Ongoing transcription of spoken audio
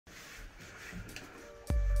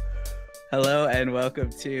Hello and welcome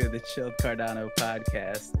to the Chilled Cardano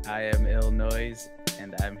podcast. I am Illinois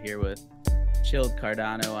and I'm here with Chilled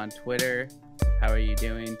Cardano on Twitter. How are you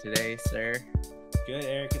doing today, sir? Good,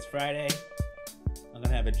 Eric. It's Friday. I'm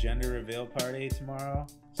gonna have a gender reveal party tomorrow,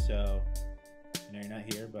 so I know you're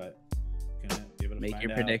not here, but gonna be able to Make find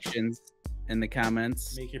your out. predictions in the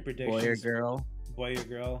comments. Make your predictions. Boy or girl? Boy or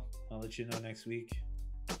girl? I'll let you know next week.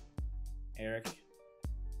 Eric,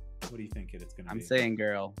 what do you think it's gonna be? I'm saying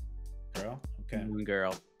girl. Girl? Okay.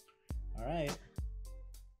 Girl. All right.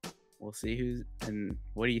 We'll see who's. And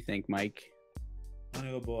what do you think, Mike? I'm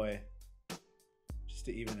gonna go boy, just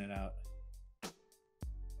to even it out.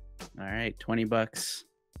 All right, $20.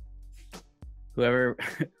 Whoever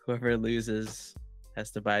loses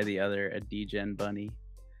has to buy the other a degen bunny.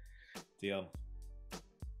 Deal.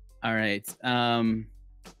 All right.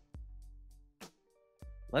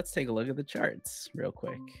 Let's take a look at the charts real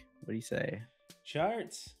quick. What do you say?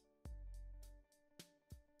 Charts.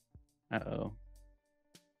 Uh-oh.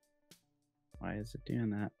 Why is it doing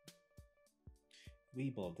that?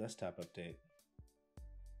 Weeble desktop update.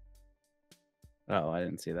 Oh, I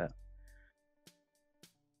didn't see that.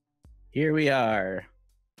 Here we are.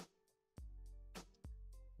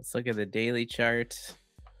 Let's look at the daily chart.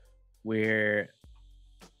 We're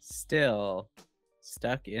still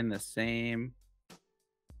stuck in the same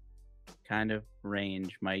kind of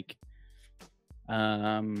range, Mike.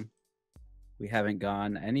 We haven't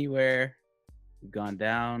gone anywhere. We've gone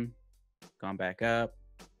down, gone back up.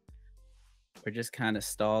 We're just kind of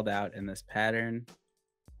stalled out in this pattern.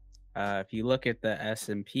 If you look at the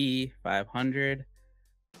S&P 500,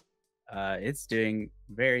 it's doing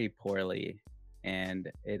very poorly,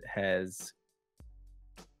 and it has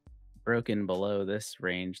broken below this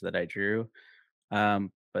range that I drew.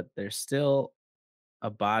 But there's still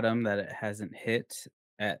a bottom that it hasn't hit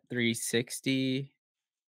at 360.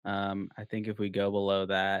 I think if we go below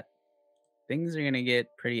that, things are going to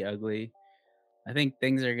get pretty ugly. I think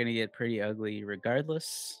things are going to get pretty ugly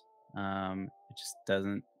regardless. It just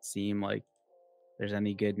doesn't seem like there's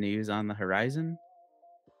any good news on the horizon.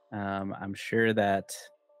 I'm sure that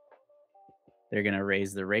they're going to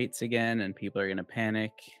raise the rates again and people are going to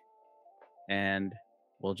panic, and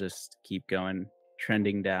we'll just keep going,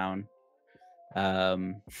 trending down.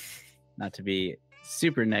 Not to be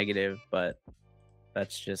super negative, but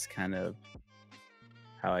that's just kind of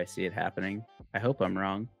how I see it happening. I hope I'm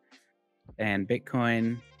wrong. And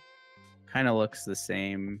Bitcoin kind of looks the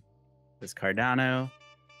same as Cardano.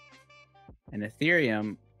 And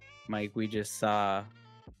Ethereum, Mike, we just saw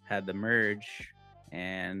had the merge,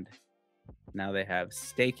 and now they have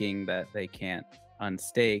staking that they can't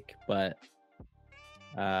unstake. But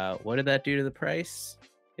what did that do to the price?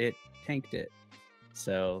 It tanked it.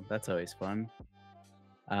 So that's always fun.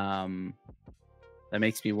 That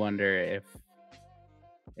makes me wonder if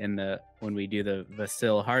when we do the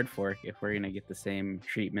Vasil hard fork, if we're gonna get the same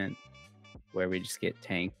treatment where we just get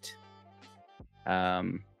tanked.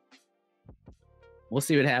 We'll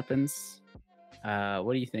see what happens.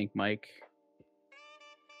 What do you think, Mike?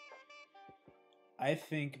 I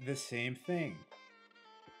think the same thing.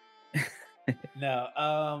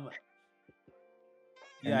 No,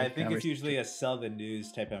 yeah, I think it's usually a sell the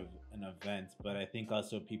news type of an event, but I think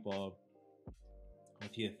also people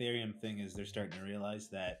with the Ethereum thing is they're starting to realize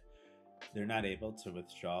that they're not able to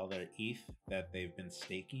withdraw their ETH that they've been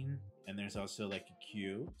staking, and there's also like a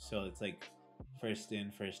queue, so it's like first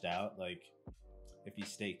in, first out. Like if you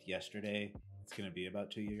staked yesterday, it's going to be about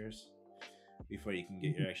 2 years before you can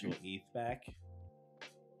get your actual ETH back.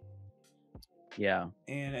 Yeah.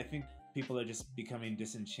 And I think people are just becoming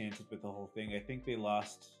disenchanted with the whole thing. I think they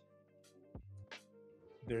lost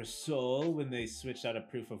their soul when they switched out of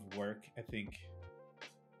proof of work. I think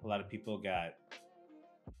a lot of people got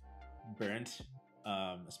burnt,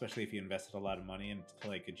 especially if you invested a lot of money into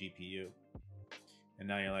like a GPU. And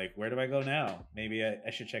now you're like, where do I go now? Maybe I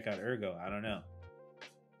should check out Ergo. I don't know.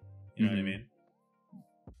 You know what I mean?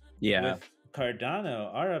 Yeah. With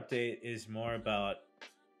Cardano, our update is more about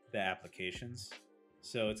the applications.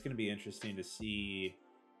 So it's going to be interesting to see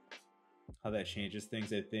how that changes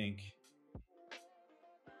things. I think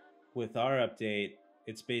with our update,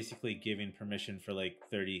 it's basically giving permission for like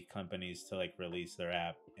 30 companies to like release their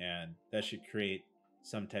app, and that should create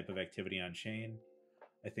some type of activity on chain.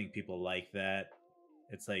 I think people like that.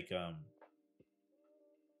 It's like a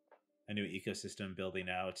new ecosystem building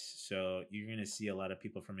out. So you're going to see a lot of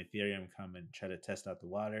people from Ethereum come and try to test out the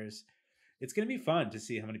waters. It's going to be fun to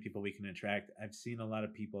see how many people we can attract. I've seen a lot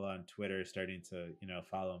of people on Twitter starting to,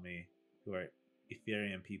 follow me who are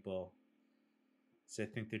Ethereum people. So I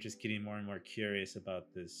think they're just getting more and more curious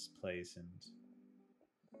about this place. And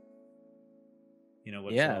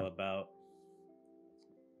what it's Yeah. all about.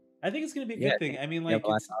 I think it's going to be a Yeah, good I thing. think I mean, you have like, a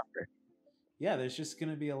lot to offer. yeah, there's just going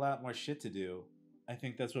to be a lot more shit to do. I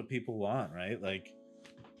think that's what people want, right? Like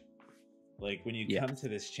when you Yeah. come to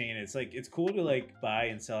this chain, it's like it's cool to like buy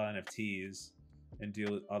and sell NFTs and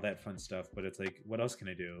do all that fun stuff, but it's like, what else can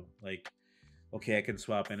I do? Like, okay, I can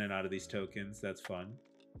swap in and out of these tokens. That's fun.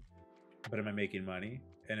 But am I making money?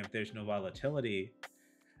 And if there's no volatility,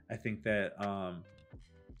 I think that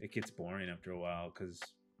it gets boring after a while, because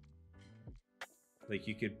like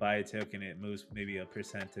you could buy a token, it moves maybe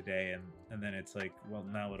 1% a day, and then it's like, well,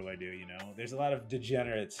 now what do I do? There's a lot of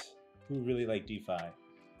degenerates who really like DeFi,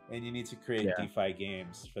 and you need to create Yeah. DeFi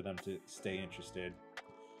games for them to stay interested,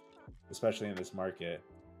 especially in this market.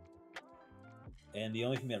 And the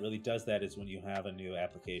only thing that really does that is when you have a new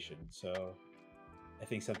application. So I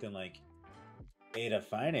think something like AADA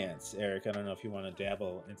Finance, Eric, I don't know if you want to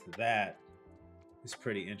dabble into that, is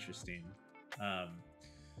pretty interesting. Um,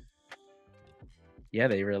 Yeah,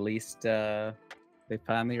 they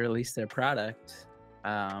finally released their product,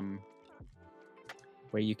 um,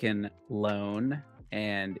 where you can loan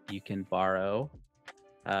and you can borrow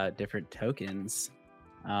different tokens.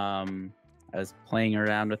 I was playing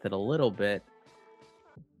around with it a little bit.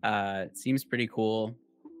 It seems pretty cool.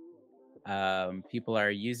 People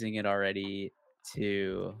are using it already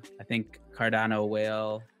I think Cardano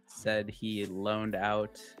Whale said he loaned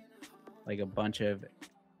out like a bunch of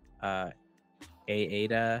uh,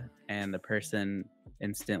 AADA, and the person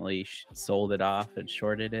instantly sold it off and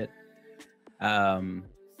shorted it. Um,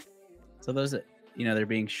 so they're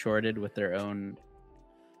being shorted with their own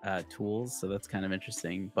tools. So that's kind of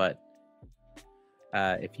interesting. But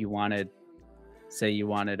if say you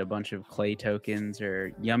wanted a bunch of clay tokens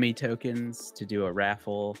or yummy tokens to do a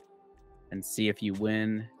raffle and see if you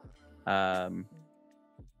win, um,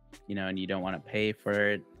 and you don't want to pay for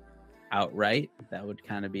it outright, that would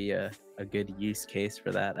kind of be a good use case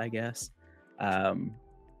for that, I guess. Um,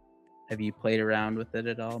 have you played around with it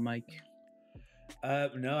at all, Mike?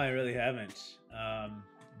 no, I really haven't.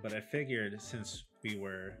 But I figured since we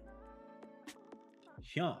were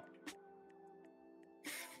young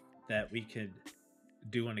that we could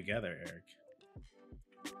do one together, Eric.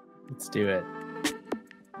 Let's do it.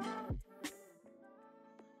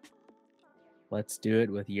 Let's do it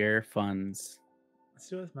with your funds. Let's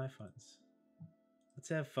do it with my funds. Let's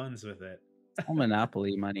have funds with it. It's all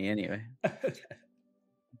Monopoly money anyway.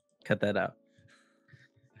 Cut that out.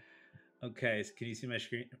 Okay, so can you see my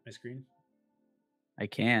screen? I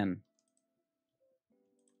can.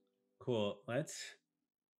 Cool. Let's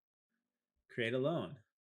create a loan,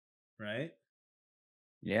 right?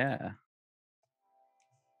 Yeah.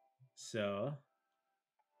 So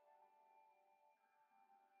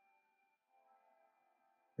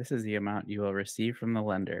This is the amount you will receive from the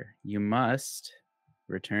lender. You must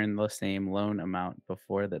return the same loan amount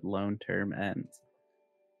before the loan term ends.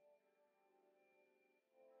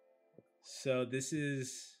 this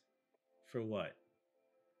is for what?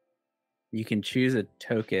 You can choose a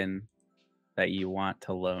token that you want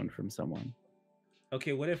to loan from someone.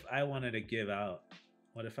 Okay, what if I wanted to give out?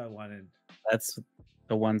 What if I wanted That's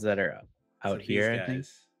the ones that are out these here, I think.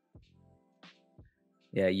 guys?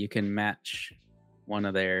 Yeah, you can match one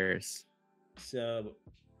of theirs. So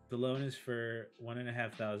the loan is for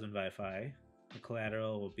 1,500 Wi-Fi. The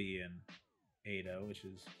collateral will be in AADA, which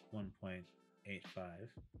is 1.85,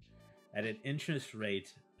 at an interest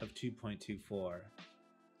rate of 2.24 for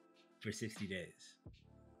 60 days.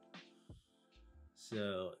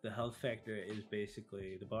 So the health factor is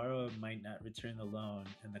basically the borrower might not return the loan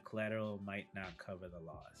and the collateral might not cover the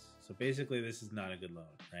loss. So basically this is not a good loan,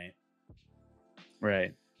 right?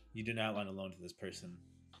 Right. You do not want to loan to this person.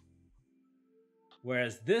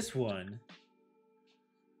 Whereas this one,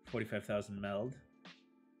 45,000 MELD,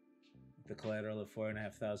 the collateral of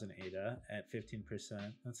 4,500 ADA at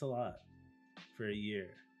 15%. That's a lot for a year.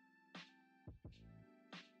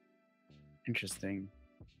 Interesting.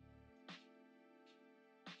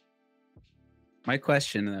 My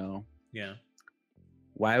question, though, Yeah.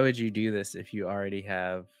 why would you do this if you already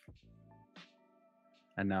have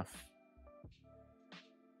enough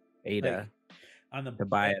ADA to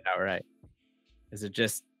buy it outright? Is it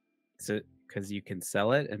just because you can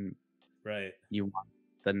sell it and right, you want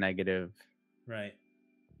the negative, right?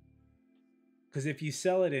 Because if you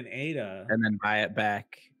sell it in ADA and then buy it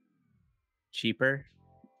back cheaper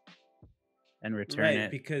and return right,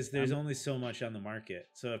 it, because there's only so much on the market.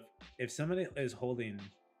 So if somebody is holding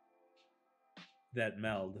that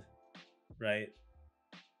MELD, right?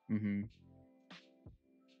 Mm-hmm.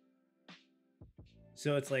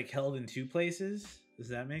 So it's like held in two places. Does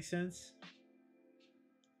that make sense?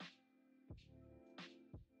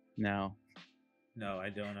 No. No, I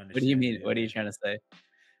don't What do you understand mean? it What are you either. trying to say?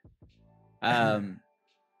 Um,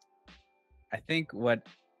 I think what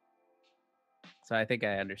so I think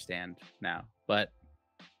I understand now, but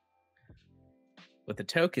with the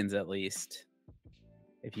tokens at least,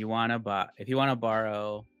 if you wanna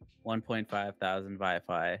borrow 1.5 thousand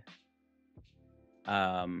Wi-Fi,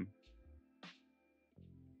 um,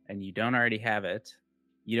 and you don't already have it,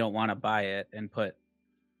 you don't wanna buy it and put,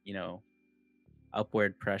 you know,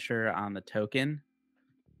 upward pressure on the token,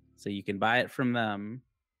 so you can buy it from them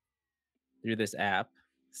through this app,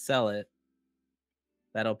 sell it,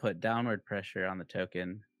 that'll put downward pressure on the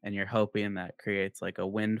token, and you're hoping that creates, like, a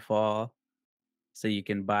windfall so you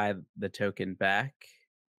can buy the token back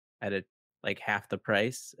at a like, half the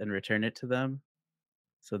price and return it to them,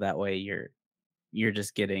 so that way you're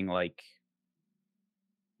just getting, like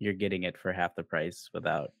you're getting it for half the price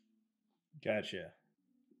without Gotcha.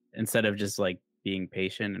 instead of just, like, being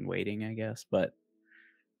patient and waiting, I guess, but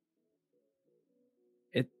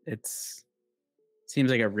it's seems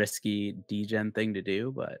like a risky degen thing to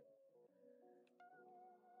do, but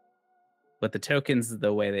the tokens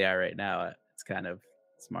the way they are right now, it's kind of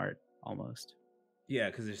smart almost, Yeah,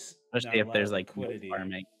 because there's not especially a if lot there's, of like, no liquidity.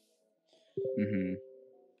 farming. Mhm.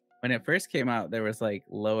 When it first came out, there was, like,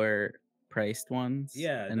 lower priced ones,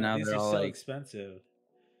 Yeah, and no, now these they're are all, so like expensive.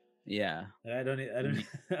 yeah. And I don't, Y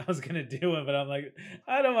I was gonna do it, but I'm like,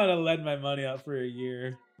 I don't want to lend my money out for a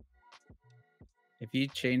year. If you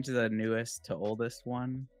change the newest to oldest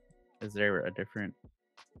one, is there a different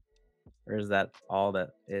or is that all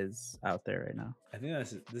that is out there right now? I think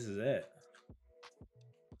this is it.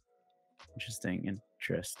 Interesting,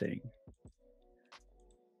 interesting.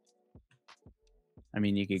 I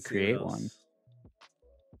mean, you could Let's see what create one. else.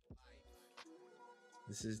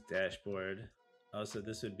 This is dashboard. Also,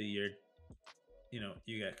 this would be your,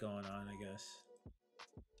 you got going on, I guess.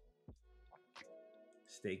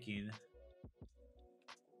 Staking,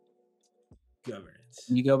 governance.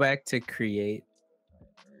 Can you go back to create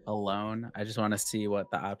a loan? I just wanna see what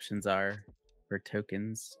the options are for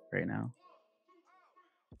tokens right now.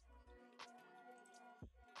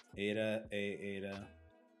 AADA,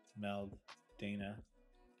 Meld, Dana,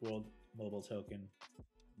 World Mobile Token,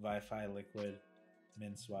 Wi-Fi Liquid,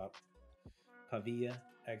 MinSwap, Pavia,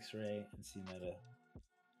 X-Ray, and CMeta.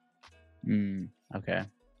 Okay.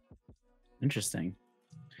 Interesting.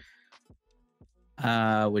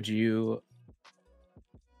 Would you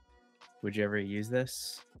ever use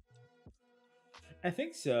this? I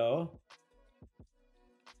think so.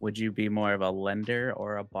 Would you be more of a lender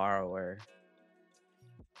or a borrower?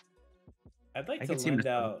 I'd like I to could see lend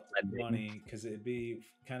myself out lending. money because it'd be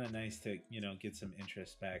kind of nice to, get some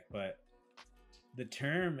interest back. But the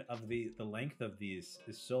term of the length of these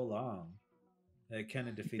is so long that it kind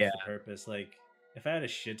of defeats Yeah, the purpose. Like, if I had a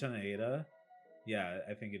shit ton of ADA, yeah,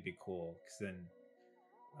 I think it'd be cool because then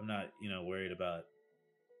I'm not, worried about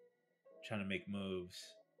trying to make moves.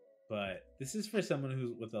 But this is for someone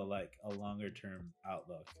who's with a longer term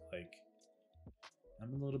outlook. Like,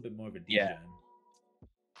 I'm a little bit more of a yeah. degen.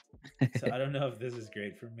 So I don't know if this is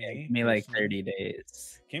great for Yeah, give me me like personally. 30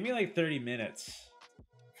 days. Give me like 30 minutes.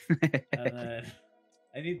 And then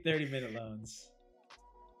I need 30-minute loans.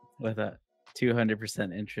 With a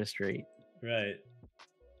 200% interest rate. Right.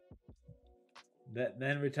 Then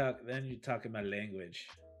you're talking my language.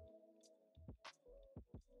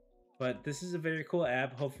 But this is a very cool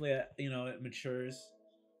app. Hopefully, it matures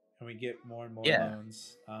and we get more and more Yeah,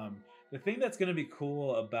 loans. The thing that's going to be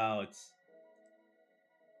cool about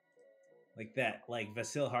like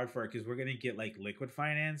Vasil Hardfork is we're going to get like liquid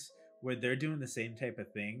finance where they're doing the same type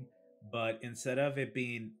of thing, but instead of it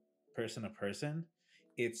being person to person,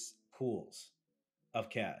 it's pools of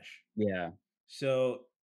cash. yeah. So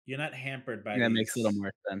you're not hampered I by think that makes a little these.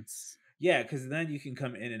 more sense. Yeah, because then you can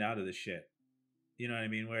come in and out of the shit. You know what I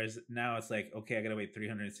mean? Whereas now it's like, okay, I gotta wait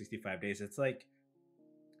 365 days. It's like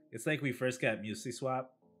we first got MuesliSwap,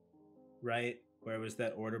 right? Where it was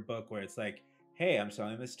that order book where it's like, hey, I'm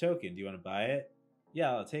selling this token. Do you want to buy it?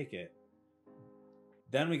 Yeah, I'll take it.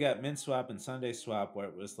 Then we got MintSwap and SundaySwap where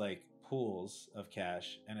it was like pools of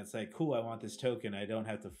cash, and it's like, cool, I want this token. I don't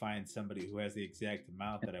have to find somebody who has the exact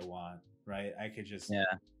amount that I want, right? I could just Yeah,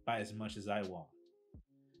 buy as much as I want.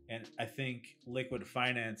 And I think liquid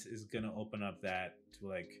finance is going to open up that to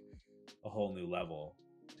like a whole new level.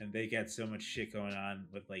 And they got so much shit going on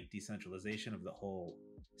with like decentralization of the whole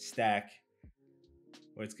stack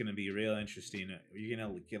where it's going to be real interesting. You're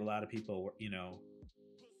going to get a lot of people,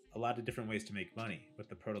 a lot of different ways to make money with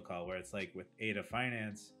the protocol where it's like with AADA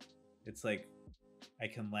Finance, it's like I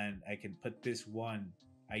can put this one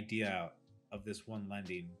idea out of this one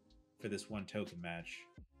lending for this one token match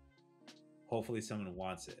hopefully someone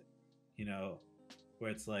wants it. You know,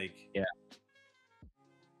 where it's like Yeah.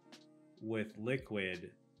 with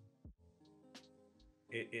liquid,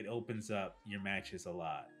 it opens up your matches a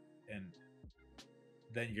lot, and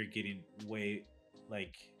then you're getting way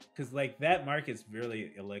like because like that market's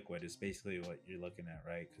really illiquid is basically what you're looking at,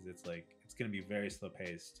 right? Because it's like it's going to be very slow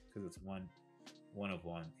paced because it's one of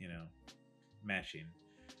one, you know, matching.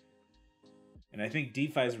 And I think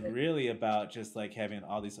DeFi is really about just like having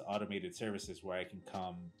all these automated services where I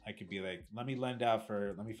could be like, let me lend out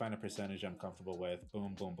for, let me find a percentage I'm comfortable with.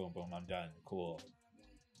 Boom, boom, boom, boom. I'm done. Cool.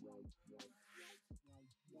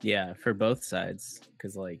 Yeah, for both sides,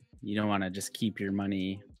 because like you don't want to just keep your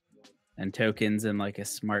money and tokens in like a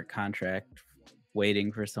smart contract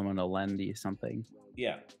waiting for someone to lend you something.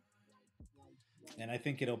 Yeah. And I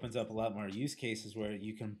think it opens up a lot more use cases where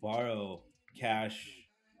you can borrow cash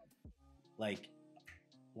like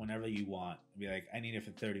whenever you want. Be like, I need it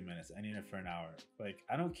for 30 minutes. I need it for an hour. Like,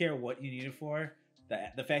 I don't care what you need it for.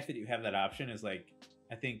 The fact that you have that option is like,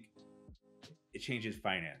 I think it changes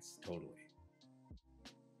finance totally.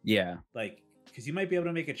 Yeah. Like, because you might be able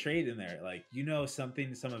to make a trade in there. Like, you know,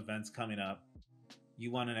 something, some events coming up.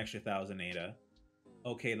 You want an extra 1,000 ADA.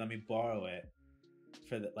 Okay, let me borrow it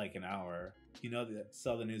for like an hour. You know,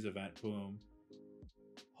 sell the news event. Boom.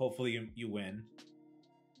 Hopefully you win.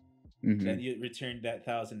 Then Hmm. you return that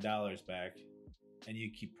 $1,000 back, and you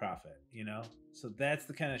keep profit. You know, so that's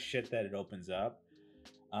the kind of shit that it opens up.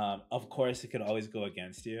 Of course, it could always go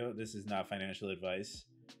against you. This is not financial advice,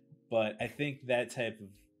 but I think that type of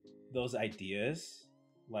those ideas,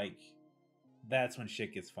 like that's when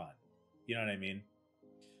shit gets fun. You know what I mean?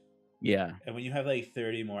 Yeah. And when you have like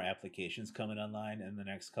 30 more applications coming online in the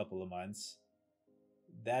next couple of months,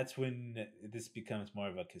 that's when this becomes more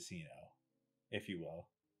of a casino, if you will,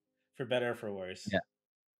 for better or for worse. Yeah.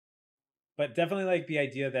 But definitely like the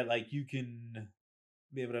idea that like you can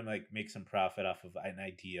be able to like make some profit off of an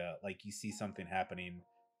idea. Like you see something happening,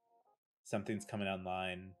 something's coming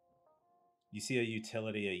online, you see a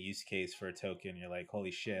utility, a use case for a token, you're like,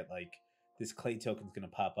 holy shit, like this clay token's gonna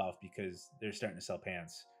pop off because they're starting to sell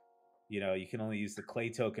pants. You know, you can only use the clay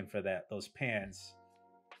token for those pants.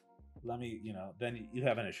 Let me, you know, then you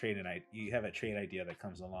have you have a trade idea that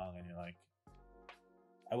comes along, and you're like,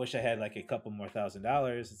 I wish I had like a couple more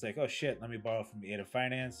 $1,000. It's like, oh shit, let me borrow from AADA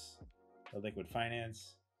Finance or Liquid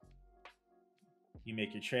Finance. You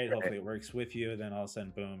make your trade, Right. hopefully it works with you. Then all of a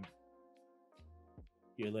sudden, boom,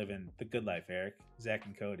 you're living the good life, Eric, Zach,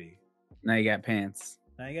 and Cody. Now you got pants.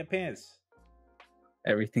 Now you got pants.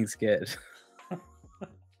 Everything's good.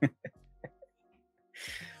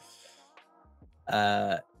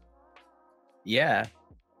 uh yeah.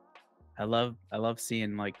 I love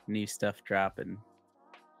seeing like new stuff drop, and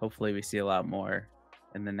hopefully we see a lot more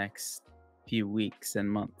in the next few weeks and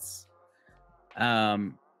months.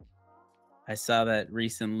 Um I saw that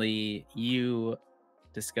recently you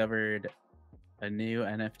discovered a new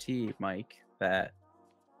NFT, Mike, that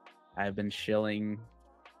I've been shilling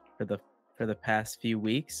for the past few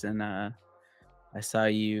weeks, and I saw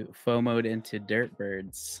you FOMO'd into Derp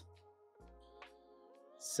Birds.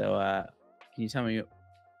 So can you tell me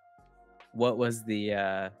what was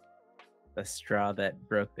the straw that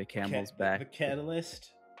broke the camel's back? The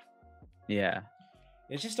catalyst. Yeah.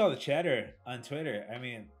 It's just all the chatter on Twitter. I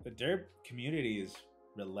mean, the derp community is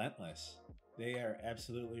relentless. They are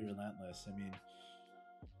absolutely relentless. I mean,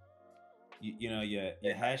 you know, you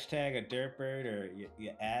hashtag a derp bird, or you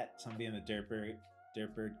at somebody in the derp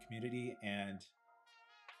bird community, and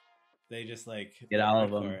they just like Get they're all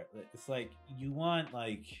of them. hardcore. It's like you want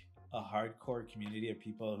like a hardcore community of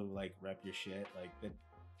people who like rep your shit, like that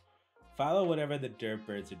follow whatever the derp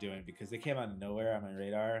birds are doing, because they came out of nowhere on my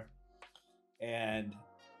radar, and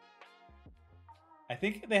I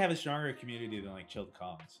think they have a stronger community than like Chilled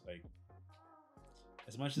Kongs. Like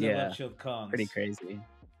as much as I love Yeah. Chilled Pretty Kongs, crazy.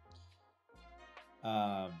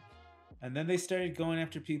 um, and then they started going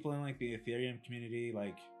after people in like the Ethereum community.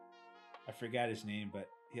 Like I forgot his name, but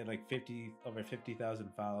he had like over 50,000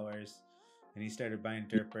 followers, and he started buying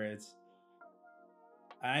Y- dirt birds.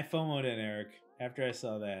 I FOMO'd in, Eric. After I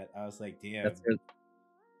saw that, I was like, damn,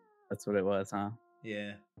 That's what it was, huh?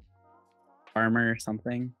 yeah, Farmer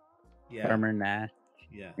something? yeah, Farmer Nash.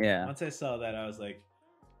 yeah. Yeah. Once I saw that, I was like,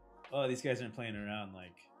 oh, these guys aren't playing around.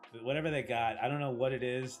 Like whatever they got, I don't know what it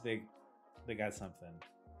is. They got something.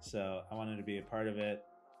 So I wanted to be a part of it.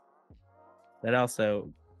 That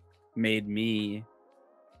also made me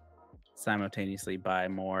simultaneously buy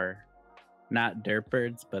more, not Derp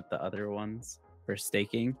Birds, but the other ones for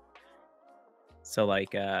staking. So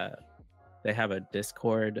like they have a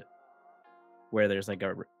Discord where there's like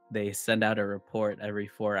they send out a report every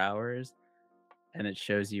 4 hours and it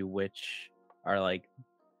shows you which are like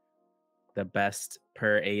the best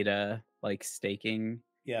per ADA like staking.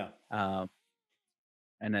 Yeah. Um,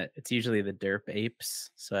 and it's usually the Derp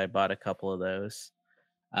apes. So I bought a couple of those.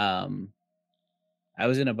 Um, I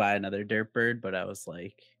was gonna buy another Derp Bird, but I was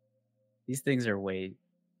like, these things are way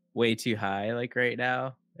too high. Like right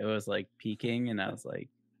now, it was like peaking, and I was like,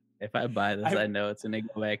 if I buy this, I I know it's gonna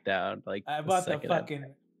go back down like I the bought the second fucking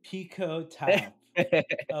Pico I. top of Did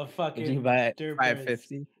you fucking buy it Derp Birds.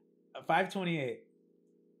 550? 528.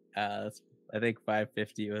 That's, I think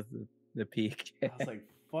 550 was the peak. I was like,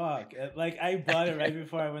 fuck. Like I bought it right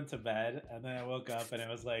before I went to bed, and then I woke up and it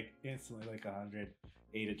was like instantly like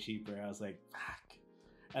 108 cheaper. I was like, fuck.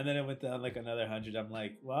 And then it went down like another 100. I'm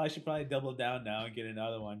like, well, I should probably double down now and get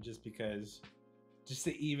another one just because, just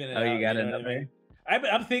to even it Oh, you out. You got know what I another? mean?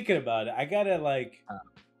 I'm thinking about it. I gotta like, Uh,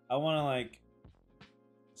 I want to like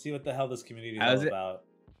see what the hell this community is I all was about.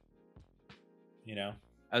 You know?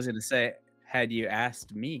 I was gonna say, had you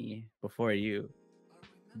asked me before you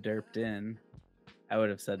derped in, I would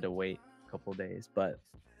have said to wait a couple days, but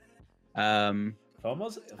um, I'm FOMO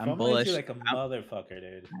is you bullish. like a motherfucker,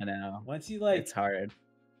 dude. I know Once you it's like, hard.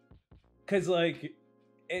 cause like,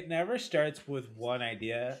 it never starts with one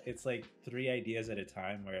idea. It's like 3 ideas at a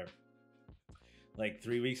time. Where, like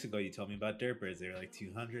 3 weeks ago, you told me about Derp Birds. They were like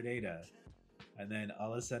 200 ADA, and then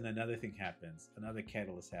all of a sudden another thing happens, another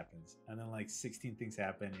catalyst happens, and then like 16 things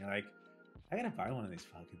happen. You're like, I gotta buy one of these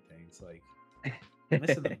fucking things. Like, I'm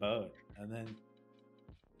missing the boat. And then,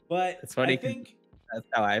 but It's I funny 'cause think, that's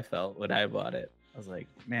how I felt when I bought it. I was like,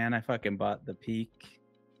 man, I fucking bought the peak,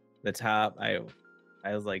 the top. I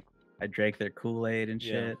was like, I drank their Kool-Aid and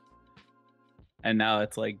yeah, shit. And now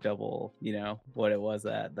it's like double, what it was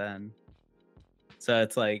at then. So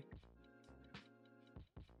it's like,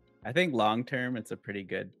 I think long term, it's a pretty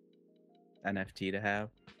good NFT to have,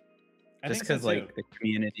 I just think so because too. like the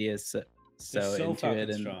community is They're so so into it, fucking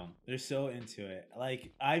and strong. They're so into it.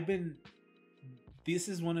 Like this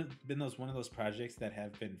is one of those projects that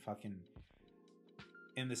have been fucking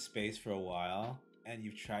in the space for a while, and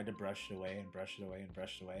you've tried to brush it away and brush it away and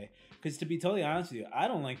brush it away. Because to be totally honest with you, I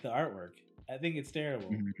don't like the artwork. I think it's terrible.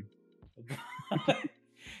 Mhm.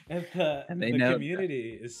 And And they the know that.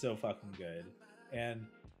 community is so fucking good. And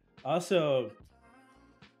also,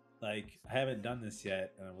 like, I haven't done this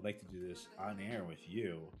yet, and I would like to do this on air with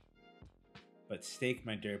you. But stake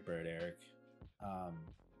my Derp Bird, Eric. Um,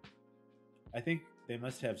 I think they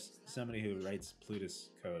must have somebody who writes Plutus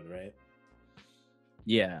code, right?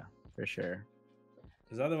 Yeah, for sure.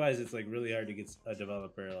 Because otherwise, it's like really hard to get a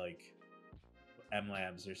developer like M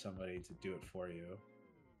Labs or somebody to do it for you.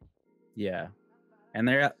 Yeah, and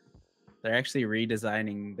they're actually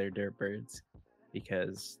redesigning their Dirt Birds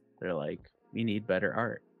because they're like, we need better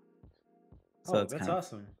art. So Oh, that's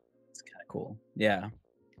awesome. it's kind of cool. Yeah.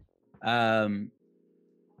 Um.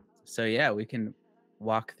 So yeah, we can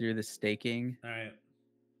walk through the staking. All right.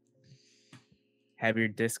 Have your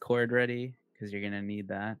Discord ready because you're gonna need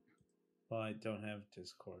that. Well, I don't have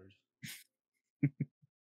Discord.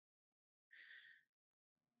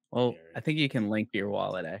 Well, Here. I think you can link your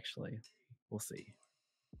wallet actually. We'll see.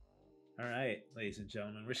 All right, ladies and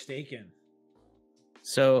gentlemen, we're staking.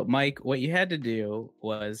 So, Mike, what you had to do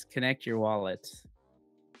was connect your wallet,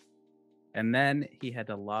 and then he had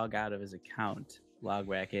to log out of his account, log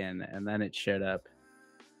back in, and then it showed up.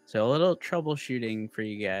 So, a little troubleshooting for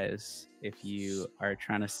you guys if you are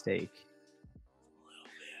trying to stake.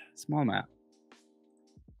 Small amount.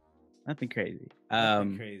 Nothing crazy.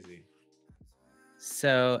 Nothing crazy.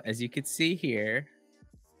 So, as you can see here,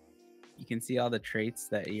 you can see all the traits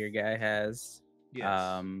that your guy has.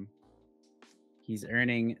 Yes. He's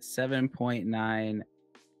earning 7.9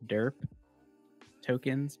 Derp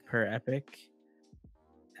tokens per epic.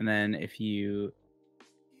 And then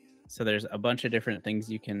so there's a bunch of different things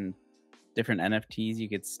different NFTs you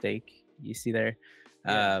could stake. You see there?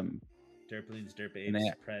 Yeah. Derplings, Derp apes,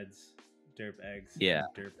 Preds, Derp eggs, yeah,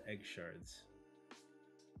 Derp egg shards.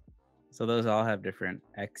 So those all have different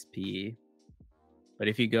XP. But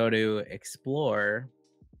if you go to explore,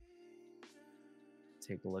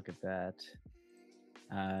 take a look at that.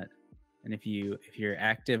 And if you're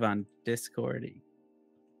active on Discord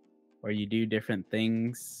or you do different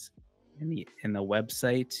things in the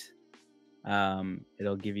website,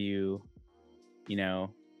 it'll give you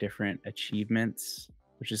different achievements,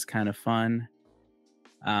 which is kind of fun.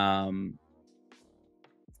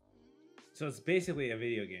 So it's basically a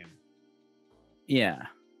video game. Yeah.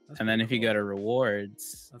 And then if you go to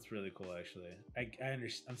rewards, that's really cool. Actually,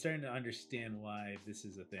 I'm starting to understand why this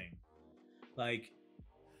is a thing. Like,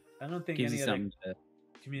 I don't think any other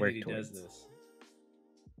community does this.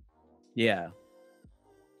 Yeah.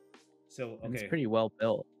 So and it's okay, pretty well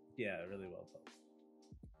built. yeah, really well built.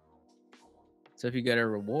 So if you go to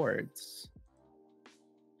rewards,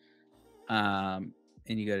 and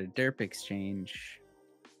you go to Derp Exchange,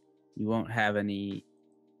 you won't have any.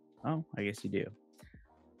 Oh, I guess you do.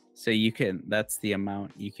 So you can. That's the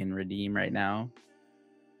amount you can redeem right now.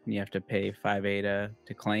 And you have to pay 5 ADA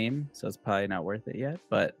to claim, so it's probably not worth it yet.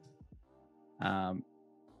 But um,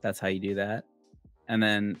 that's how you do that. And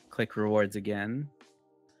then click rewards again,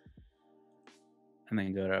 and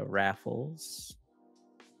then go to raffles.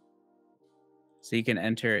 So you can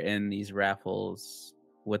enter in these raffles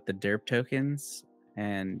with the Derp tokens,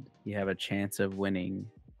 and you have a chance of winning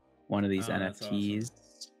one of these Oh, that's awesome. NFTs.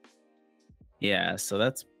 Yeah, so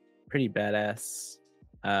that's pretty badass.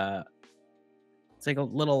 Uh, it's like a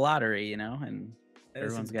little lottery, and That is some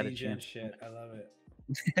everyone's got a degen chance to shit. I love it.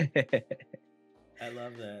 win. I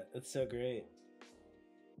love that. That's so great.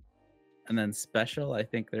 And then special, I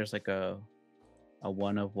think there's like a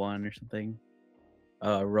one of one or something.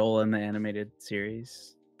 A role in the animated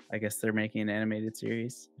series. I guess they're making an animated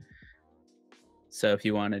series. So if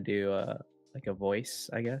you want to do like a voice,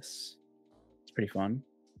 I guess it's pretty fun.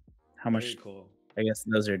 How Very much? cool. I guess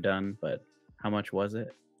those are done, but how much was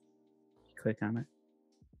it? Click on it.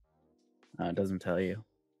 It doesn't tell you.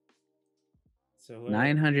 So whoever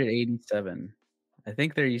 987. I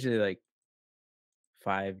think they're usually like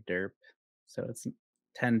 5 derp, so it's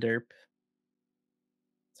 10 derp.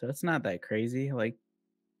 So it's not that crazy. Like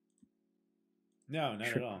No, not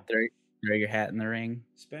at all. throw, throw your hat in the ring.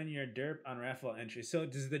 Spend your derp on raffle entry. So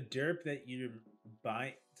does the derp that you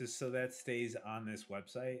buy just so that stays on this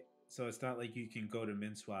website? So it's not like you can go to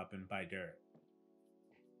MinSwap and buy derp.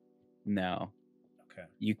 No, Okay.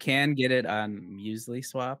 you can get it on Muesli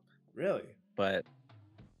Swap, Really? but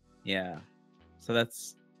yeah. So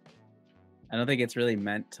that's. I don't think it's really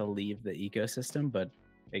meant to leave the ecosystem, but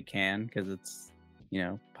it can because it's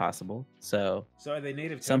possible. So So are they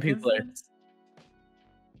native some tokens people are. then?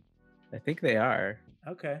 I think they are.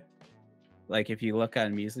 Okay. Like if you look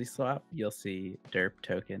on Muesli Swap, you'll see Derp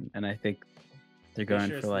token, and I think they're Are you going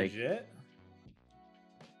sure for it's like legit?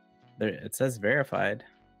 it says verified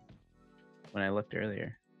when I looked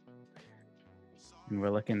earlier, and we're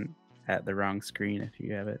looking at the wrong screen if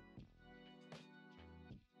you have it.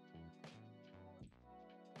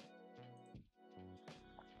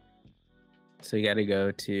 So you got to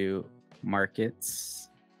go to markets,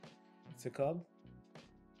 What's it called?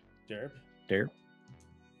 Derp? Derp.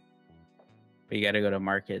 But you got to go to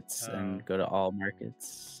markets Oh. and go to all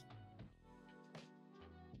markets.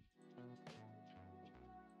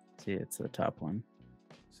 See, it's the top one.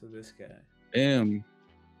 So this guy. Boom.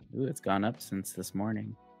 Ooh, it's gone up since this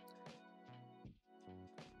morning.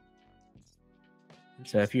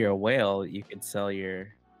 So if you're a whale, you could sell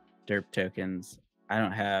your Derp tokens. I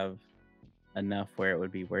don't have enough where it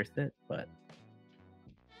would be worth it, but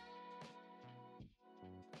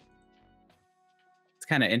it's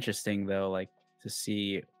kind of interesting though, like to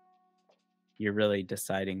see you're really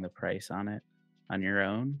deciding the price on it on your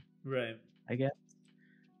own, Right. I guess.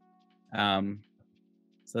 Um,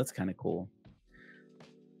 so that's kind of cool.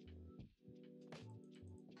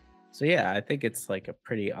 So yeah, I think it's like a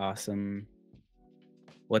pretty awesome.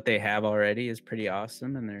 What they have already is pretty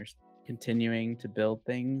awesome, and they're continuing to build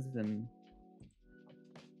things and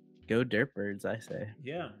go Derp Birds, I say.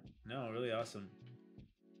 Yeah. No, really awesome.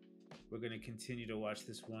 We're gonna continue to watch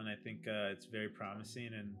this one. I think it's very promising,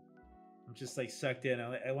 and I'm just like sucked in.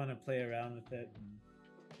 I want to play around with it. And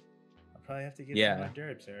I'll probably have to get some more Yeah,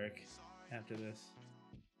 derps, Eric, after this.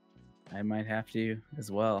 I might have to as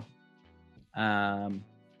well. Um,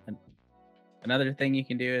 an- Another thing you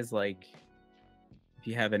can do is like if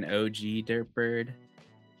you have an OG Derp Bird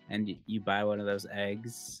and you buy one of those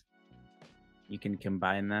eggs, you can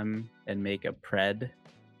combine them and make a pred,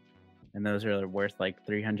 and those are worth like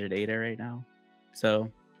 300 ADA right now.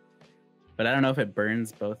 So, but I don't know if it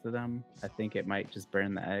burns both of them. I think it might just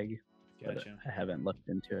burn the egg, but Gotcha. I haven't looked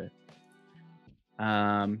into it.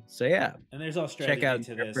 So yeah, And there's all check strategy out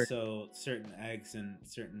to Derp this. Bird. So certain eggs and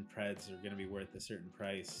certain preds are going to be worth a certain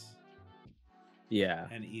price, Yeah,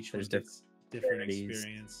 and each one there's gets different disparities.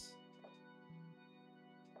 experience.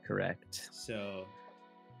 Correct. So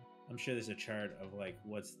I'm sure there's a chart of like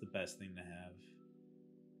what's the best thing to have,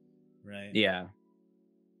 right? Yeah.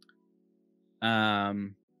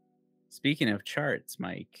 Um, Speaking of charts,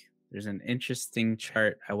 Mike, there's an interesting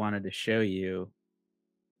chart I wanted to show you.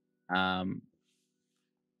 Um,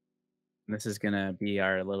 this is gonna be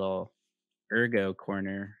our little ergo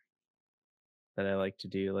corner that I like to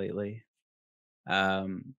do lately.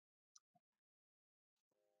 Um,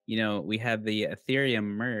 we had the Ethereum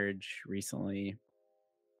merge recently,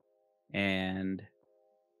 And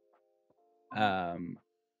um,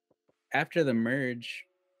 after the merge,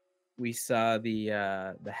 we saw the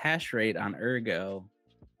hash rate on Ergo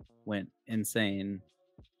went insane.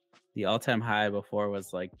 The all-time high before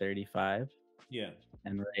was like 35, Yeah.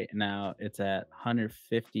 and right now it's at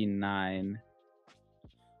 159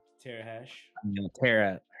 Terahash.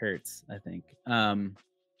 terahertz, I think.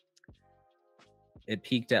 It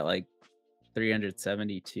peaked at like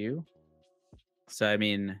 372. So I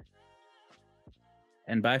mean,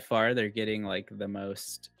 and by far they're getting like the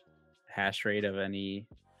most hash rate of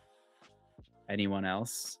anyone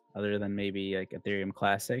else other than maybe like Ethereum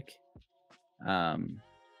Classic. Um,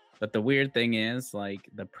 but the weird thing is like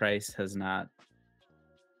the price has not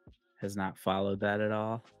followed that at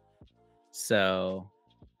all. So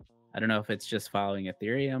I don't know if it's just following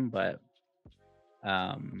Ethereum, but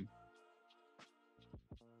um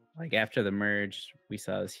like after the merge, we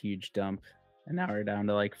saw this huge dump and now we're down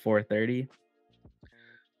to like 430.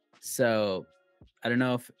 So I don't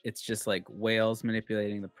know if it's just like whales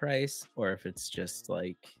manipulating the price or if it's just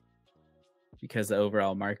like because the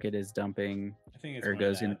overall market is dumping I think it's or more of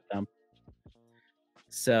goes going to that. dump.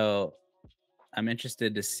 So I'm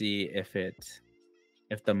interested to see if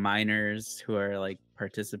the miners who are like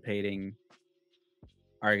participating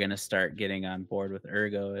are going to start getting on board with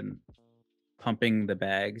Ergo and pumping the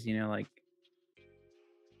bags, like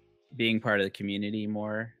being part of the community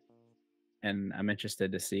more. And I'm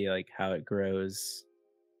interested to see like how it grows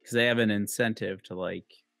because they have an incentive to like,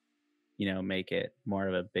 make it more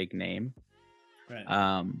of a big name. Right.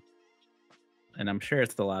 Um, and I'm sure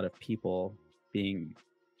it's a lot of people being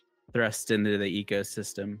thrust into the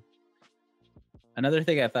ecosystem. Another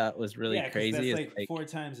thing I thought was really Yeah, because crazy that's is like like, 4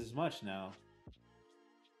 times as much now.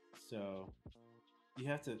 So you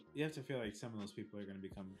have to feel like some of those people are going to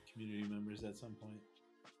become community members at some point.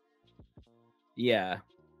 yeah.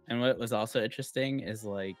 And what was also interesting is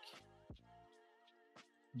like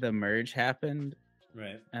the merge happened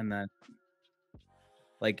Right. and then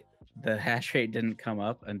like the hash rate didn't come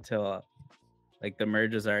up until like the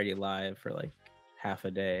merge was already live for like half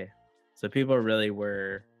a day. So people really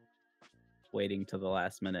were waiting till the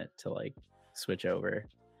last minute to like switch over.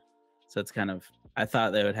 So it's kind of I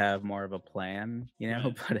thought they would have more of a plan, Right.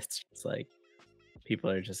 but it's just like people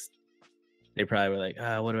are just they probably were like,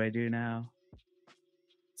 what do I do now?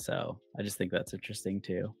 So I just think that's interesting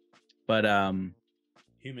too. But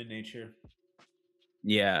Human nature.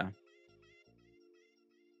 yeah.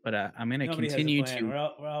 But I'm gonna Nobody has a continue plan.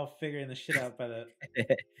 to We're all figuring the shit out by the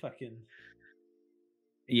fucking.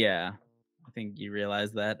 yeah. I think you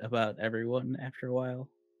realize that about everyone after a while.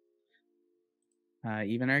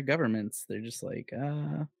 Even our governments, they're just like,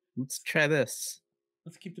 let's try this.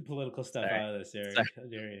 Let's keep the political stuff Sorry. out of this, Sorry. Eric. How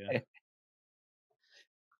dare you?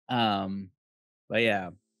 um, but yeah,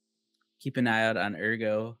 keep an eye out on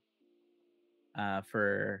Ergo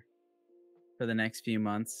for the next few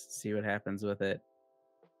months. See what happens with it.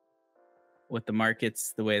 With the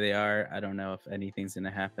markets the way they are, I don't know if anything's going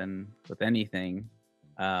to happen with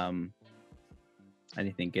um,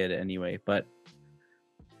 anything good anyway. But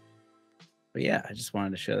yeah, I just wanted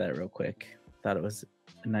to show that real quick. Thought it was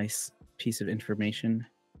a nice piece of information.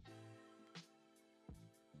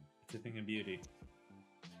 It's a thing of beauty.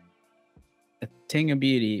 A thing of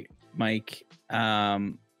beauty, Mike.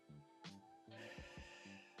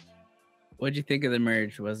 What'd you think of the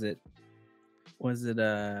merge? Was it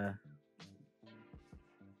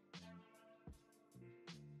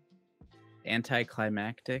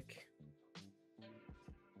anticlimactic?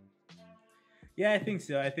 Yeah, I think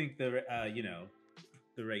so. I think the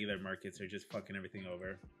the regular markets are just fucking everything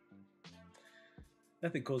over.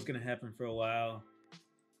 Nothing cool's gonna happen for a while.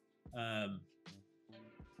 I'm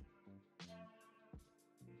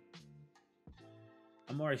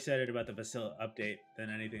more excited about the Vasilla update than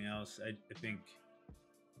anything else. I think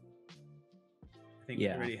we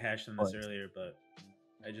Yeah, already hashed on of this course. earlier, but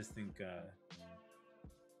I just think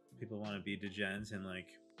people want to be degens and like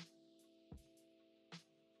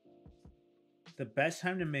the best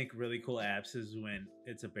time to make really cool apps is when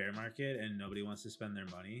it's a bear market and nobody wants to spend their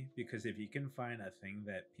money, because if you can find a thing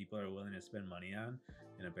that people are willing to spend money on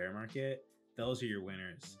in a bear market, those are your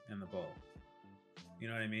winners in the bull. You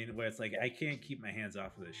know what I mean? Where it's like I can't keep my hands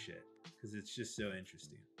off of this shit because it's just so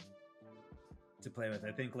interesting to play with.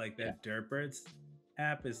 I think like Yeah. that Derp Birds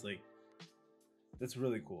app is like that's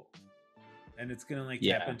really cool. And it's gonna like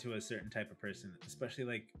tap Yeah. into a certain type of person, especially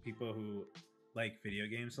like people who like video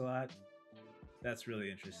games a lot. That's really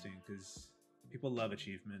interesting because people love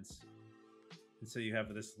achievements. And so you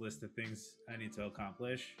have this list of things I need to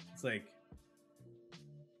accomplish. It's like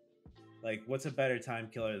Like, what's a better time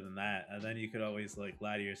killer than that? And then you could always like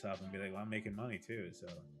lie to yourself and be like, well, I'm making money too, so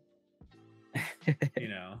you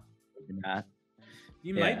know. Maybe not.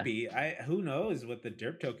 You might Yeah. be. I Who knows what the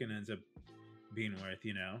Derp token ends up being worth,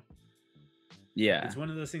 you know? It's Yeah. one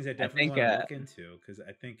of those things I I definitely think, want to look into because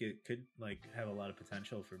I think it could like have a lot of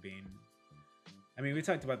potential for being. I mean, we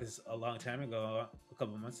talked about this a long time ago, a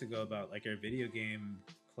couple months ago, about like our video game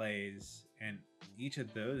plays, and each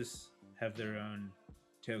of those have their own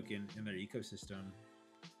token in their ecosystem.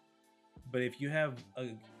 But if you have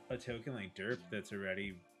a token like Derp that's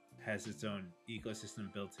already has its own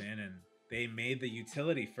ecosystem built in, and they made the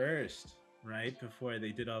utility first, right? Before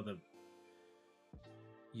they did all the,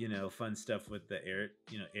 fun stuff with the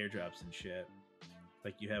airdrops and shit,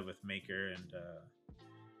 like you have with Maker and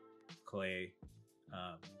Clay.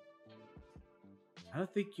 Um, I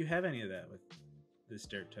don't think you have any of that with this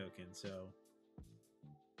Derp token, so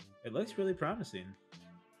it looks really promising.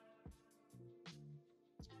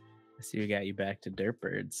 I see we got you back to Derp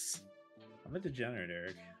Birds. I'm a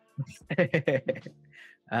degenerate, Eric.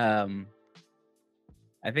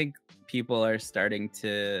 I think people are starting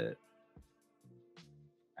to,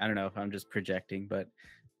 I don't know if I'm just projecting, but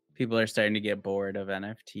people are starting to get bored of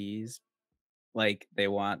NFTs. Like they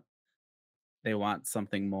want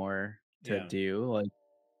something more to Yeah, do. Like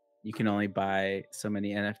you can only buy so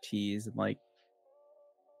many NFTs and like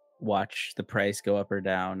watch the price go up or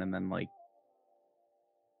down, and then like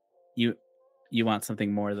you want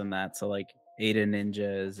something more than that. So like AADA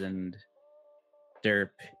Ninjas and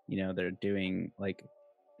Derp, they're doing like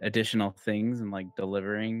additional things and like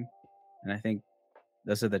delivering. And I think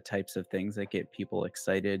those are the types of things that get people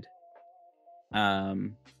excited.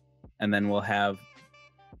 Um, and then we'll have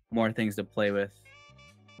more things to play with,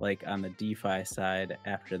 like on the DeFi side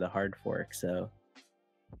after the hard fork. So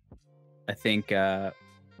I think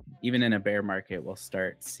even in a bear market, we'll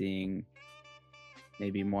start seeing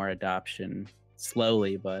maybe more adoption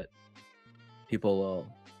slowly, but people will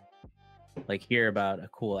like hear about a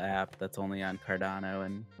cool app that's only on Cardano,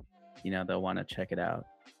 and they'll want to check it out.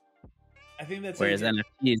 I think that's Whereas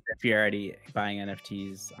NFTs, if you're already buying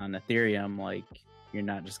NFTs on Ethereum, like you're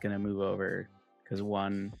not just gonna move over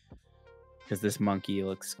because this monkey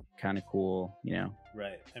looks kind of cool,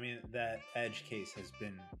 right. I mean, that edge case has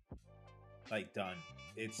been like done.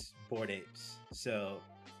 It's Bored Apes, so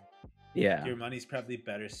Yeah. your money's probably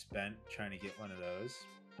better spent trying to get one of those.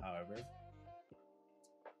 However,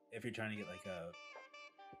 if you're trying to get like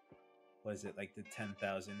like the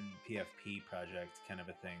 10,000 PFP project kind of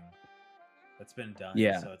a thing, that's been done.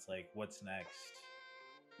 Yeah. So it's like, what's next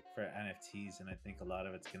for NFTs? And I think a lot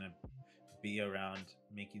of it's gonna be around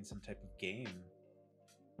making some type of game.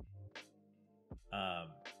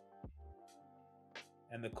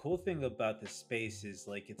 And the cool thing about this space is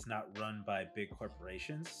like it's not run by big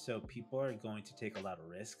corporations, so people are going to take a lot of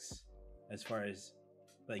risks as far as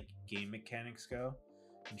like game mechanics go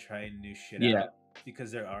and trying new shit Yeah. out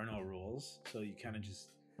because there are no rules. So you kind of just,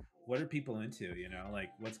 what are people into? Like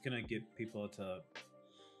what's gonna get people to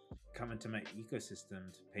come into my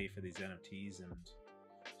ecosystem to pay for these NFTs and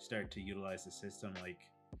start to utilize the system? Like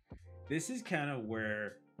this is kind of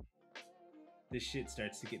where this shit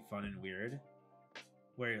starts to get fun and weird,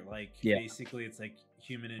 where like basically it's like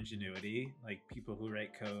human ingenuity, like people who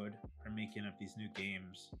write code are making up these new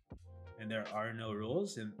games and there are no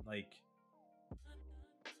rules, and like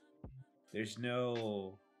there's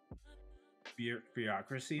no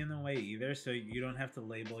bureaucracy in the way either, so you don't have to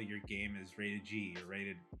label your game as rated G or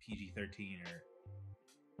rated PG-13, or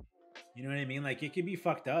you know what I mean? Like it could be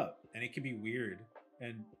fucked up and it could be weird,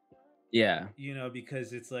 and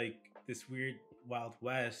because it's like this weird Wild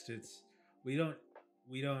West. It's we don't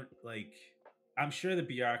like, I'm sure the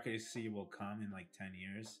bureaucracy will come in like 10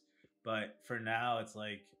 years, but for now it's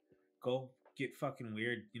like go get fucking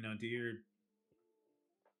weird, do your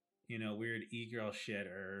weird e-girl shit,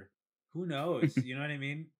 or who knows, you know what I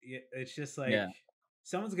mean? It's just like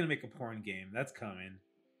someone's gonna make a porn game that's coming,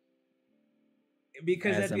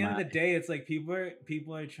 because As at the am end of I. the day it's like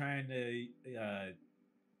people are trying to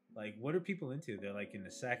like, what are people into? They're like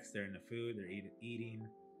into sex, they're into food, they're eating.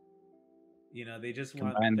 They just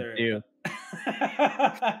want Combine the their two.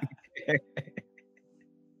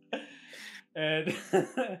 and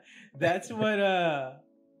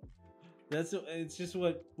it's just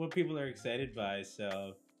what people are excited by.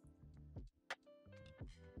 So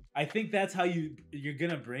I think that's how you're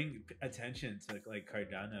gonna bring attention to like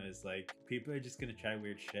Cardano, is like people are just gonna try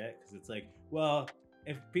weird shit because it's like, well,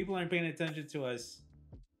 if people aren't paying attention to us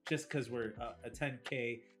just because we're a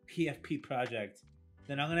 10K PFP project,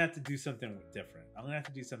 then I'm gonna have to do something different. I'm gonna have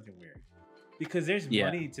to do something weird. because there's Yeah.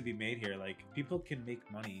 money to be made here. Like, people can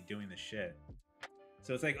make money doing this shit.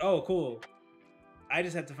 So it's like, oh, cool. I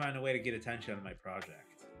just have to find a way to get attention on my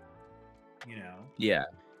project. You know? Yeah.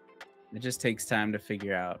 It just takes time to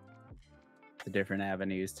figure out the different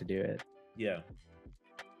avenues to do it. Yeah.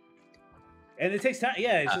 And it takes time.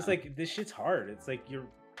 Yeah, it's just like, this shit's hard. It's like you're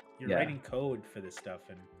writing code for this stuff,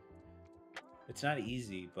 and it's not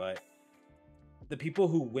easy, but the people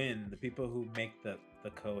who win, the people who make the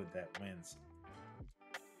code that wins,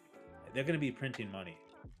 they're going to be printing money.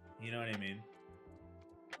 You know what I mean?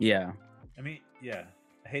 Yeah. I mean, yeah.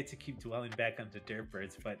 I hate to keep dwelling back onto Derp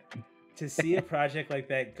Birds, but to see a project like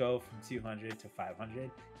that go from 200 to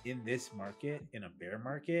 500 in this market, in a bear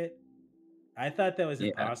market, I thought that was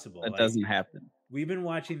impossible. That like, doesn't happen. We've been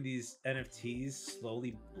watching these NFTs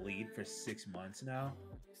slowly bleed for 6 months now.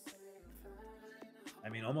 I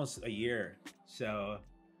mean, almost a year. So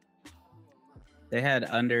they had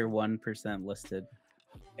under 1% listed.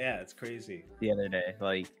 Yeah, it's crazy. The other day,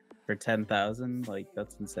 like for 10,000, like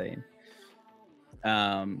that's insane.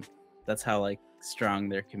 That's how like strong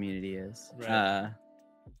their community is. Right.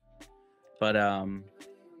 But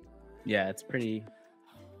yeah, it's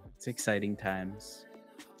exciting times.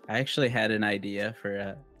 I actually had an idea for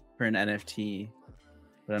an NFT,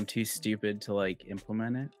 but I'm too stupid to like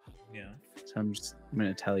implement it. Yeah. So I'm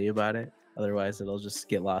gonna tell you about it. Otherwise, it'll just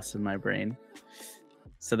get lost in my brain.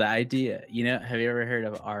 So the idea, have you ever heard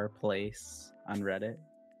of Our Place on Reddit?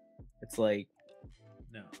 It's like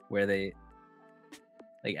no, where they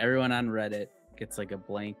like everyone on Reddit gets like a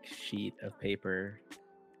blank sheet of paper,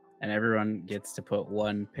 and everyone gets to put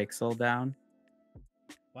 1 pixel down.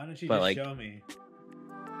 Why don't you just show me?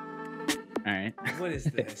 All right. What is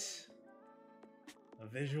this? A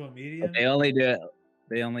visual medium? But they only do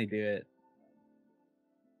it.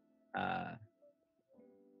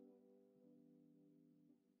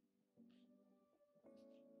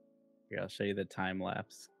 Here, I'll show you the time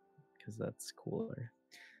lapse because that's cooler.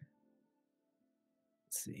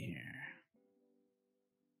 Let's see here.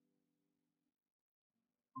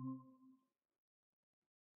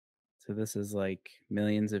 So this is like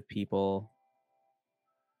millions of people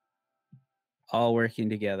all working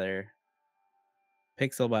together,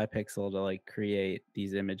 pixel by pixel, to like create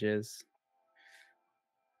these images.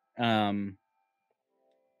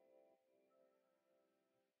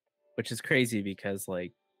 Which is crazy because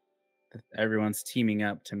like everyone's teaming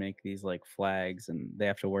up to make these like flags, and they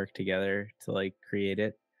have to work together to like create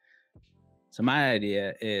it. So my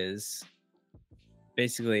idea is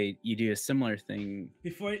basically you do a similar thing.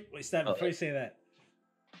 Before you say that,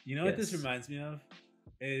 you know what this reminds me of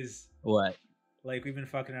is what? Like, we've been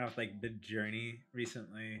fucking around with like Mid Journey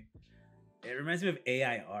recently. It reminds me of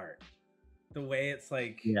AI art. The way it's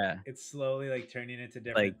like, it's slowly like turning into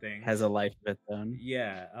different things. Has a life of its own.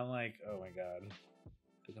 Yeah, I'm like, oh my god,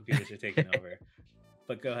 the computers are taking over.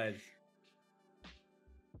 But go ahead.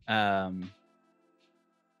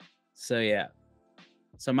 So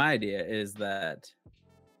my idea is that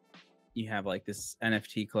you have like this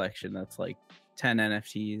NFT collection that's like 10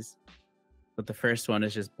 NFTs, but the first one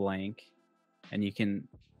is just blank, and you can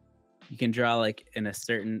draw like in a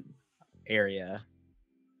certain area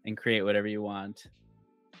and create whatever you want,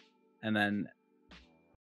 and then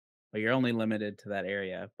you're only limited to that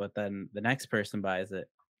area. But then the next person buys it,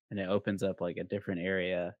 and it opens up like a different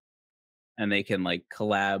area, and they can like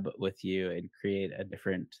collab with you and create a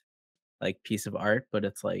different like piece of art, but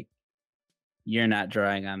it's like you're not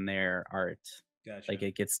drawing on their art. Gotcha. Like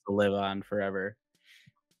it gets to live on forever.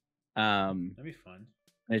 That'd be fun.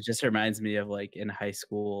 It just reminds me of like in high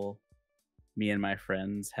school, me and my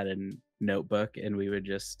friends had a notebook, and we would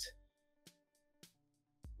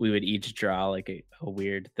each draw like a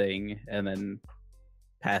weird thing and then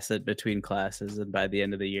pass it between classes, and by the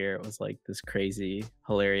end of the year it was like this crazy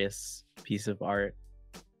hilarious piece of art.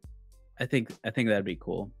 I think that'd be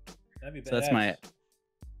cool. That'd be badass. So that's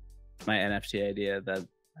my NFT idea that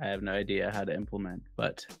I have no idea how to implement,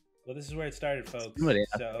 but well, this is where it started, folks.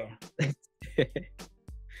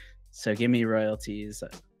 So give me royalties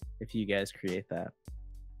if you guys create that.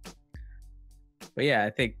 But yeah, I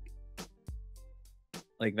think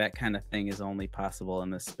like that kind of thing is only possible in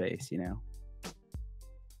this space,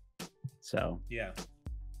 So yeah.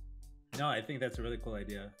 No, I think that's a really cool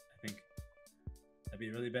idea. I think that'd be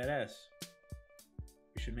really badass.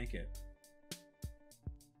 We should make it.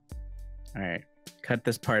 All right, cut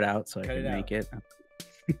this part out so I can make it.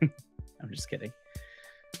 I'm just kidding.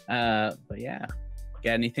 But yeah,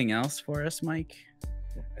 got anything else for us, Mike?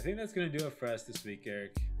 I think that's gonna do it for us this week,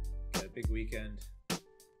 Eric. Got a big weekend.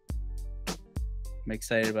 I'm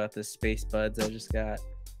excited about this Space Buds I just got.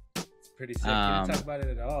 It's pretty sick. You didn't talk about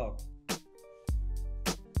it at all.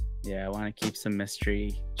 Yeah, I want to keep some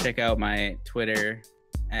mystery. Check out my Twitter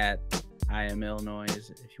at I am Illinois if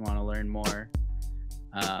you want to learn more.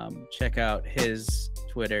 Check out his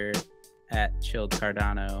Twitter at Chilled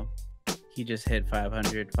Cardano. He just hit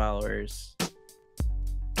 500 followers.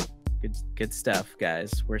 Good stuff,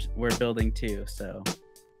 guys. We're building too, so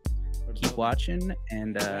keep watching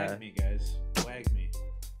and wag me, guys. Wag me.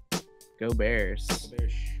 go Bears. Go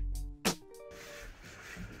Bears.